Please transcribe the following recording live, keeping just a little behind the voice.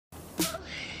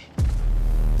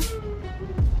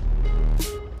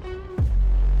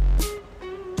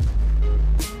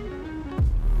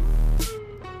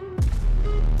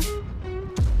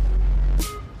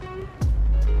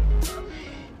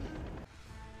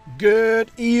Good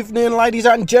evening, ladies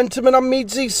and gentlemen. I'm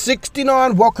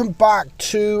meadsyreplays. Welcome back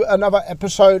to another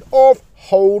episode of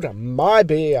Hold My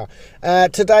Beer.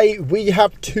 Today we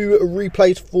have two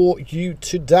replays for you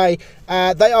today.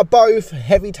 They are both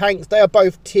heavy tanks. They are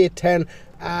both tier 10.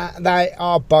 They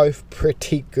are both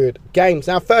pretty good games.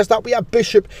 Now, first up, we have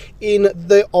Bishop in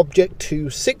the Object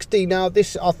 260. Now,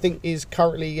 this I think is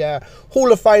currently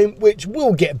Hall of Fame, which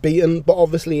will get beaten, but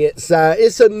obviously it's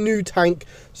a new tank,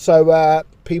 so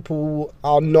people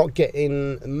are not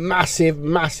getting massive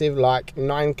like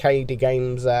 9KD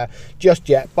games just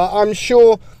yet. But I'm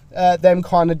sure them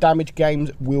kind of damage games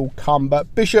will come.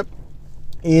 But Bishop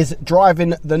is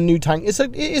driving the new tank. It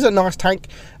is a nice tank,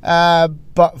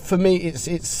 but for me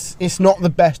it's not the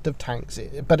best of tanks,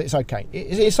 but it's okay.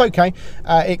 It's okay.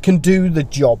 It can do the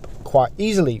job quite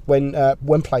easily when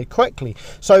played correctly.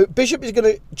 So Bishop is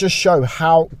going to just show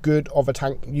how good of a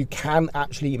tank you can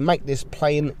actually make this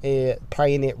playing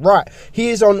it right. He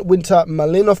is on Winter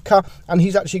Malinovka, and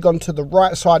he's actually gone to the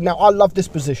right side. Now, I love this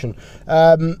position.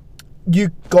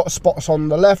 You got spots on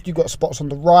the left, you got spots on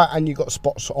the right, and you got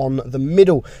spots on the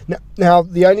middle. Now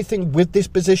the only thing with this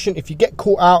position, if you get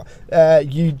caught out,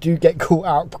 you do get caught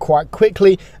out quite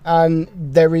quickly, and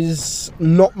there is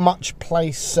not much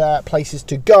places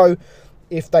to go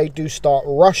if they do start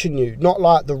rushing you. Not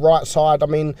like the right side. I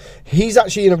mean, he's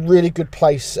actually in a really good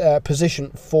position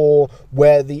for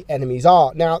where the enemies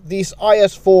are. Now, this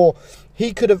IS-4,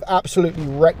 he could have absolutely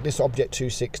wrecked this Object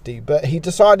 260, but he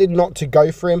decided not to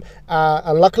go for him,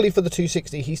 and luckily for the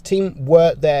 260, his team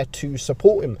were there to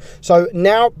support him. So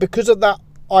now, because of that,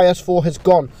 IS-4 has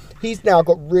gone. He's now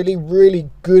got really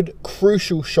good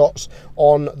crucial shots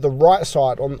on the right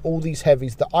side on all these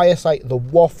heavies, the IS-8, the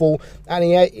waffle, and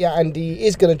he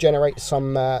is going to generate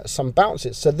some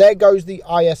bounces. So there goes the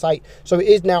IS-8. So it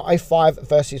is now a 5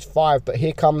 versus 5, but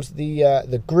here comes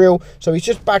the grill. So he's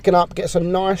just backing up, gets a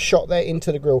nice shot there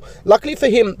into the grill. Luckily for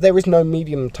him, there is no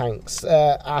medium tanks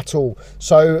at all.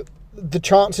 So the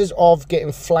chances of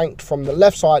getting flanked from the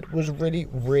left side was really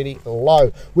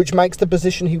low, which makes the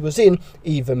position he was in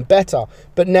even better.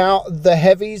 But now the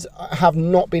heavies have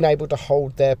not been able to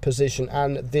hold their position,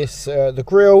 and this the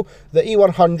grill, the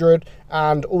E100,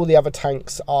 and all the other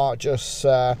tanks are just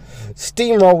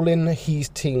steamrolling his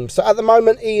team. So at the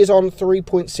moment, he is on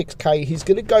 3.6k. He's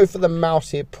going to go for the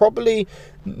mouse here. Probably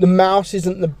the mouse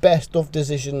isn't the best of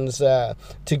decisions to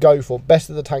go for, best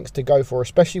of the tanks to go for,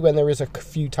 especially when there is a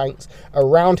few tanks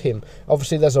around him.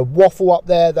 Obviously, there's a waffle up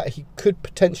there that he could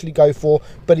potentially go for,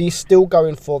 but he's still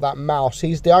going for that mouse.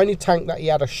 He's the only tank that he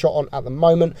had a shot on at the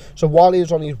moment. So while he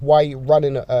was on his way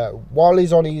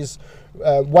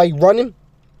running,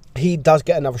 he does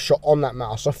get another shot on that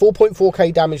mouse. So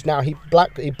 4.4k damage now. He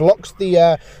blocks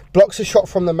the shot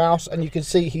from the mouse, and you can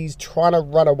see he's trying to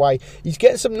run away. He's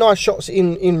getting some nice shots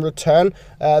in return.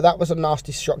 That was a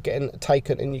nasty shot getting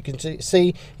taken, and you can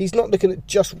see he's not looking at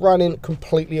just running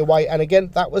completely away. And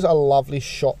again, that was a lovely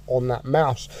shot on that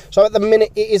mouse. So at the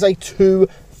minute, it is a 2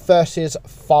 versus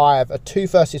 5. The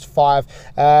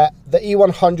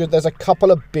E100, there's a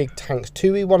couple of big tanks,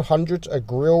 2 E100s, a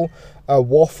grill, a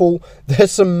waffle.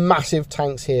 There's some massive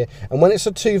tanks here, and when it's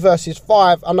a 2 versus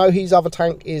 5, I know his other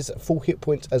tank is full hit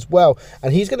points as well,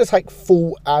 and he's going to take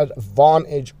full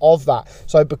advantage of that.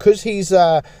 So because he's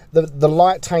the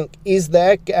light tank is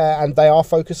there, and they are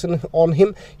focusing on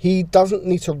him, he doesn't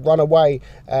need to run away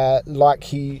like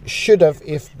he should have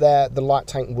if the light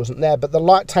tank wasn't there. But the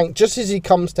light tank, just as he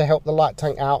comes to help the light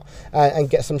tank out and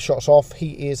get some shots off,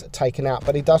 he is taken out.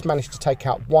 But he does manage to take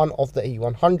out one of the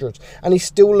E100s, and he's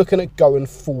still looking at going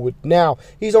forward now.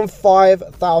 He's on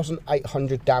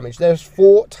 5,800 damage. There's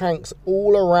 4 tanks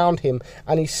all around him,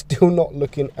 and he's still not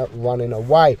looking at running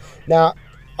away. Now,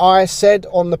 I said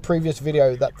on the previous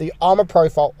video that the armor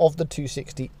profile of the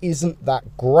 260 isn't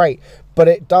that great, but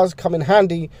it does come in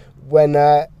handy when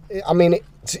I mean,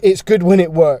 it's good when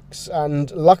it works,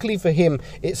 and luckily for him,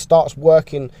 it starts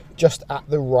working just at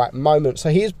the right moment.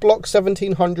 So he has blocked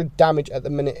 1,700 damage at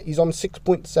the minute. He's on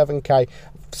 6.7k.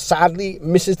 Sadly,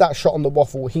 misses that shot on the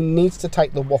waffle. He needs to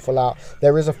take the waffle out.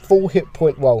 There is a full hit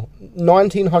point, well,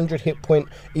 1,900 hit point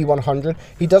E100.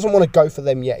 He doesn't want to go for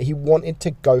them yet. He wanted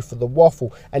to go for the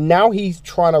waffle, and now he's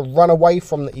trying to run away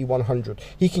from the E100.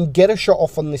 He can get a shot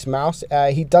off on this mouse.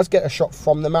 He does get a shot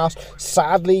from the mouse.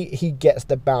 Sadly, he gets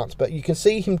the bounce, but you can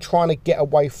see him trying to get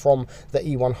away from the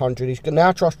E100. He's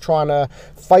now just trying to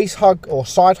face hug or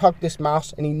side hug this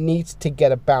mouse, and he needs to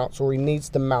get a bounce, or he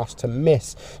needs the mouse to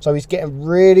miss. So he's getting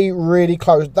really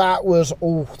close. That was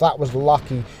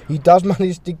lucky. He does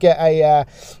manage to get a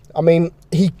I mean,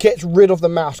 he gets rid of the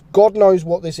mouse. God knows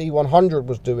what this E100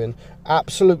 was doing.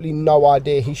 Absolutely no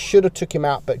idea. He should have took him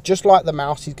out, but just like the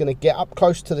mouse, he's going to get up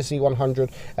close to this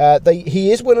E100.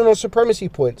 He is winning on supremacy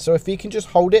points, so if he can just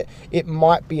hold it, it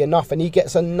might be enough. And he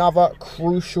gets another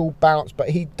crucial bounce, but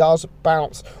he does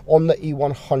bounce on the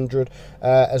E100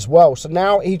 as well. So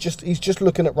now he's just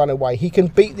looking at running away. He can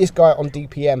beat this guy on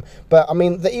DPM, but I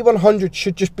mean, the E100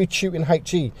 should just be shooting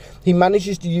HE. He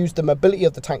manages to use the mobility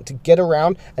of the tank to get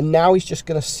around, and now he's just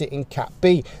going to sit in Cap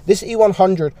B. This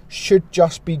E100 should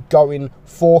just be going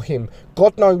for him.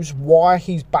 God knows why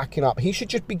he's backing up. He should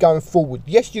just be going forward.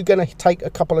 Yes, you're going to take a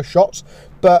couple of shots,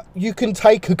 but you can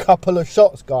take a couple of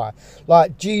shots, guy.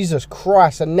 Like, Jesus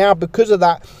Christ. And now, because of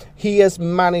that, he has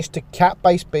managed to cap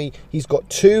base B. He's got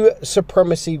 2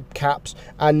 supremacy caps,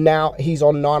 and now he's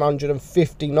on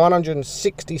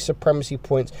 960 supremacy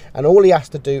points, and all he has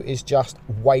to do is just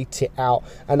wait it out.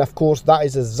 And of course, that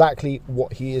is exactly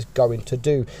what he is going to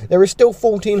do. There is still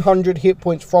 1400 hit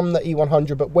points from the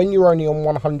E100, but when you're only on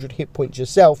 100 hit points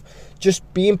yourself, just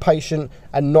being patient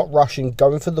and not rushing,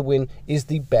 going for the win is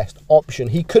the best option.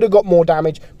 He could have got more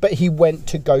damage, but he went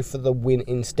to go for the win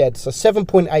instead. So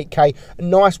 7.8k, a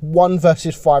nice 1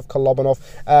 versus 5 Kolobanov.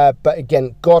 But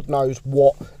again, God knows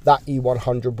what that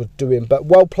E100 was doing. But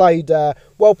well played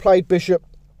Bishop.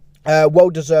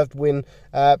 Well-deserved win.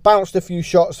 Bounced a few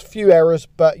shots, a few errors,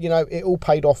 but you know, it all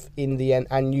paid off in the end,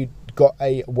 and you got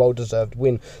a well-deserved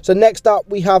win. So next up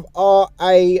we have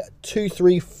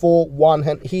RA2341,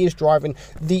 and he is driving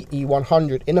the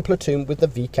E100 in a platoon with the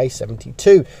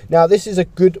VK72. Now this is a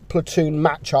good platoon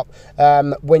matchup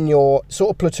when you're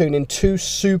sort of platooning 2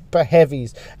 super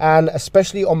heavies, and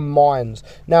especially on mines.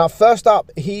 Now first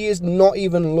up, he is not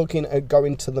even looking at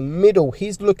going to the middle,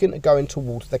 he's looking at going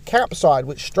towards the cap side,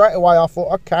 which straight away I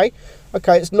thought, okay,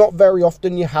 it's not very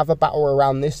often you have a battle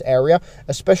around this area,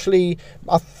 especially,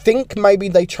 I think maybe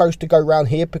they chose to go around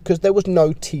here because there was no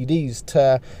TDs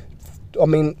to, I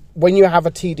mean, when you have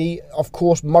a TD, of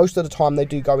course, most of the time they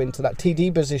do go into that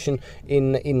TD position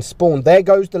in spawn. There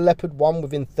goes the Leopard 1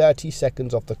 within 30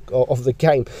 seconds of the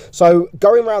game. So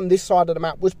going around this side of the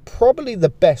map was probably the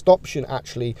best option,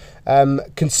 actually,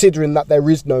 considering that there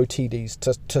is no TDs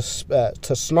to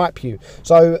snipe you.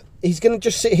 So he's going to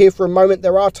just sit here for a moment.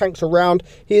 There are tanks around.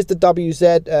 Here's the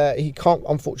WZ. He can't,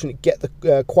 unfortunately,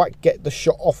 quite get the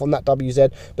shot off on that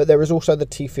WZ, but there is also the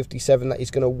T57 that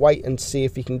he's going to wait and see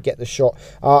if he can get the shot.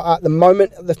 At the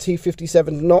moment, the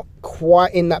T57 is not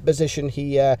quite in that position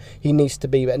he needs to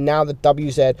be, but now the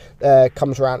WZ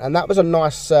comes around, and that was a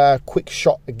nice quick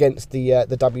shot against the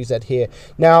WZ here.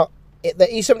 Now, the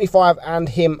E75 and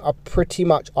him are pretty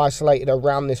much isolated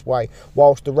around this way,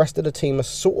 whilst the rest of the team are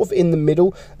sort of in the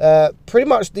middle. Pretty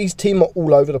much these team are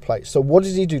all over the place. So what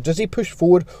does he do? Does he push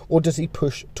forward, or does he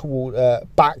push toward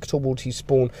back towards his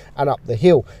spawn and up the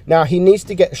hill? Now he needs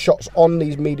to get shots on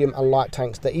these medium and light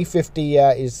tanks. The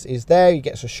E50 is there, he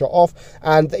gets a shot off,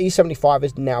 and the E75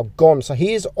 is now gone. So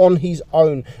he is on his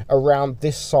own around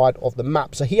this side of the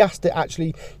map. So he has to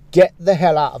actually get the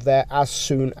hell out of there as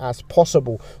soon as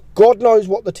possible. God knows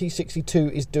what the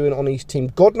T62 is doing on his team.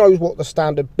 God knows what the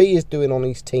Standard B is doing on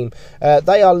his team.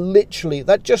 They are literally,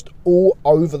 they're just all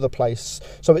over the place.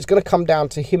 So it's going to come down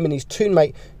to him and his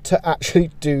teammate to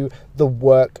actually do the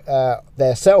work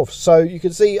themselves. So you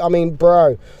can see, I mean,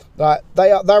 bro,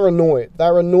 they're annoyed.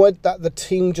 They're annoyed that the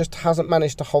team just hasn't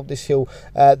managed to hold this hill.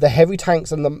 The heavy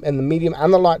tanks and the medium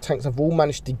and the light tanks have all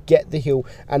managed to get the hill,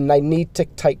 and they need to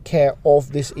take care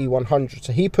of this E100.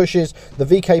 So he pushes, the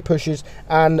VK pushes,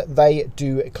 and they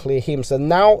do clear him. So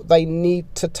now they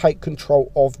need to take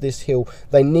control of this hill.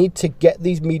 They need to get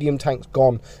these medium tanks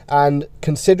gone, and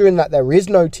considering that there is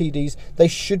no TDs, they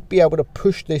should be able to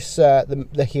push this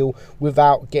the hill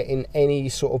without getting any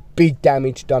sort of big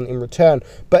damage done in return.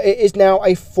 But it is now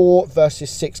a 4 versus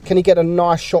 6. Can he get a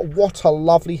nice shot? What a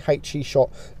lovely HE shot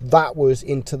that was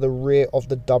into the rear of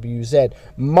the WZ.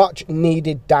 Much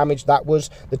needed damage that was.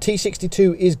 The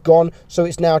T62 is gone, so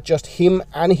it's now just him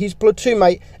and his platoon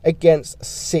mate against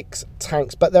 6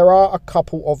 tanks. But there are a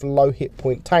couple of low hit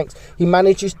point tanks. He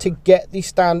manages to get the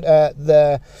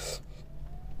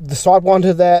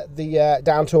Sidewinder there,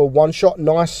 down to a 1 shot.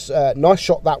 Nice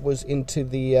shot that was into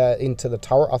the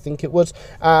turret, I think it was.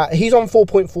 He's on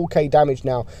 4.4k damage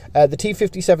now. The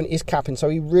T57 is capping, so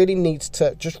he really needs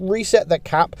to just reset that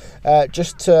cap,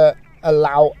 just to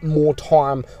allow more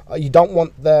time. You don't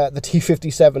want the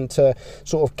T57 to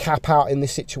sort of cap out in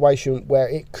this situation where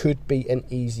it could be an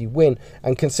easy win.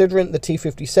 And considering the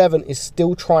T57 is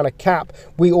still trying to cap,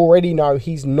 we already know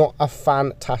he's not a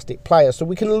fantastic player. So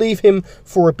we can leave him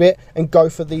for a bit and go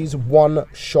for these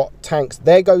one-shot tanks.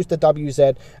 There goes the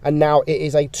WZ, and now it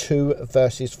is a 2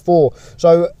 versus 4.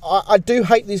 So I do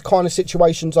hate these kind of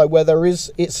situations though, where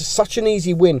it's such an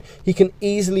easy win. He can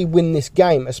easily win this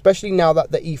game, especially now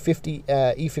that the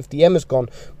E50M has gone.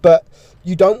 But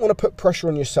you don't want to put pressure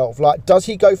on yourself. Like, does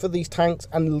he go for these tanks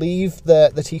and leave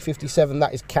the T57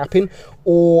 that is capping,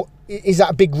 or is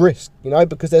that a big risk, you know,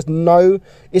 because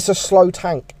it's a slow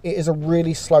tank. It is a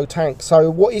really slow tank. So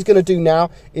what he's going to do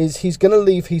now is he's going to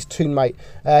leave his teammate.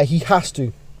 He has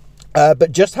to.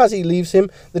 But just as he leaves him,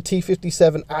 the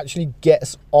T57 actually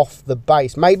gets off the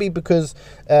base. Maybe because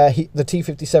the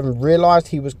T57 realised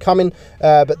he was coming.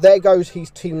 But there goes his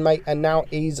teammate, and now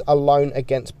he's alone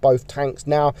against both tanks.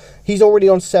 Now, he's already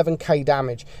on 7k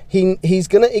damage. He's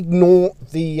going to ignore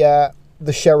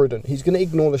the Sheridan. He's going to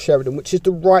ignore the Sheridan, which is the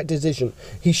right decision.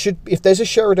 He should, if there's a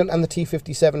Sheridan and the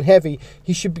T57 heavy,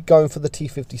 he should be going for the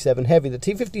T57 heavy. The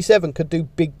T57 could do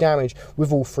big damage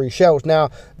with all 3 shells.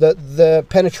 Now, the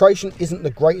penetration isn't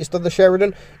the greatest of the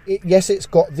Sheridan. Yes, it's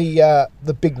got the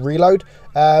big reload,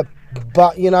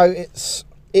 but you know,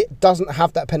 it doesn't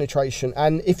have that penetration.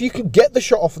 And if you can get the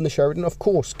shot off on the Sheridan, of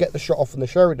course, get the shot off on the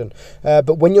Sheridan.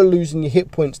 But when you're losing your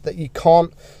hit points, that you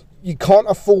can't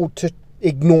afford to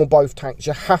ignore both tanks.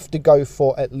 You have to go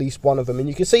for at least one of them. And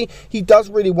you can see he does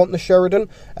really want the Sheridan,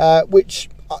 which,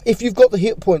 if you've got the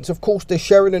hit points, of course the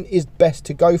Sheridan is best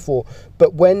to go for.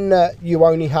 But when you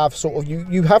only have sort of,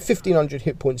 you have 1500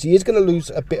 hit points, he is going to lose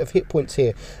a bit of hit points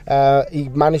here. He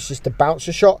manages to bounce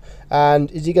a shot, and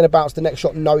is he going to bounce the next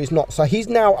shot? No, he's not. So he's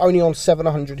now only on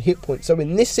 700 hit points. So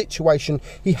in this situation,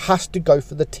 he has to go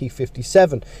for the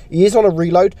T57. He is on a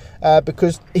reload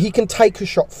because he can take a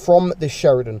shot from this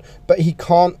Sheridan, but he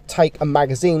can't take a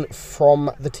magazine from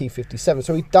the T57.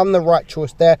 So he's done the right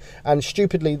choice there, and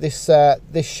stupidly this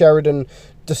Sheridan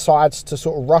decides to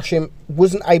sort of rush him,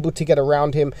 wasn't able to get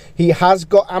around him. He has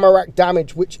got ammo rack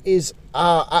damage, which is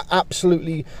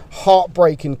absolutely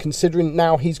heartbreaking, considering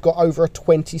now he's got over a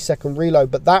 20-second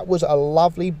reload. But that was a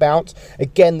lovely bounce.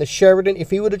 Again, the Sheridan,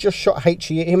 if he would have just shot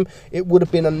HE at him, it would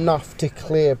have been enough to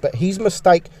clear. But his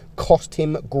mistake cost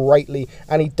him greatly,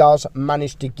 and he does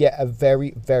manage to get a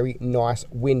very, very nice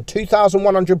win.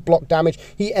 2,100 block damage.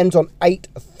 He ends on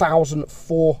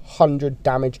 8,400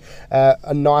 damage.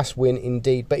 A nice win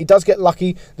indeed. But he does get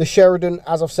lucky. The Sheridan,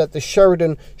 as I've said, the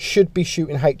Sheridan should be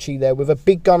shooting HE there. With a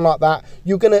big gun like that,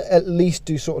 you're going to at least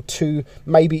do sort of 2,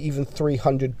 maybe even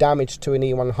 300 damage to an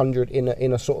E100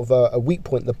 in a sort of a weak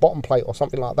point, the bottom plate or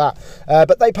something like that.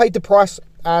 But they paid the price,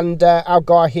 and our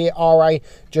guy here, RA,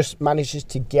 just manages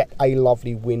to get a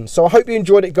lovely win. So I hope you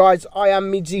enjoyed it, guys. I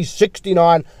am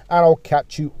meadsy69, and I'll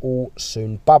catch you all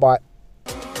soon. Bye-bye.